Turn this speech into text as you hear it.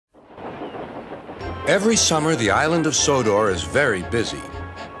Every summer, the island of Sodor is very busy.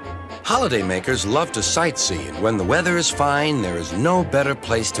 Holidaymakers love to sightsee, and when the weather is fine, there is no better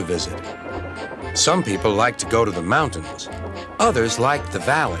place to visit. Some people like to go to the mountains. Others like the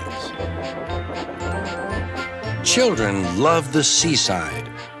valleys. Children love the seaside.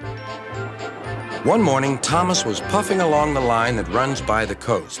 One morning, Thomas was puffing along the line that runs by the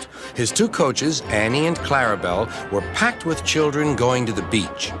coast. His two coaches, Annie and Clarabelle, were packed with children going to the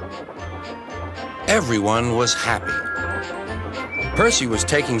beach. Everyone was happy. Percy was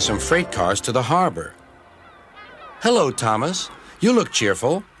taking some freight cars to the harbor. "Hello, Thomas. You look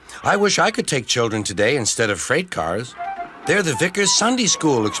cheerful. I wish I could take children today instead of freight cars." "They're the Vickers Sunday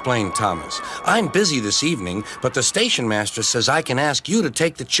School," explained Thomas. "I'm busy this evening, but the station master says I can ask you to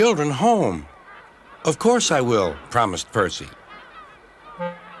take the children home." "Of course I will," promised Percy.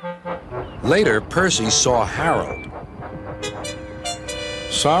 Later, Percy saw Harold.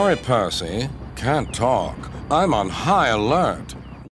 "Sorry, Percy. Can't talk. I'm on high alert."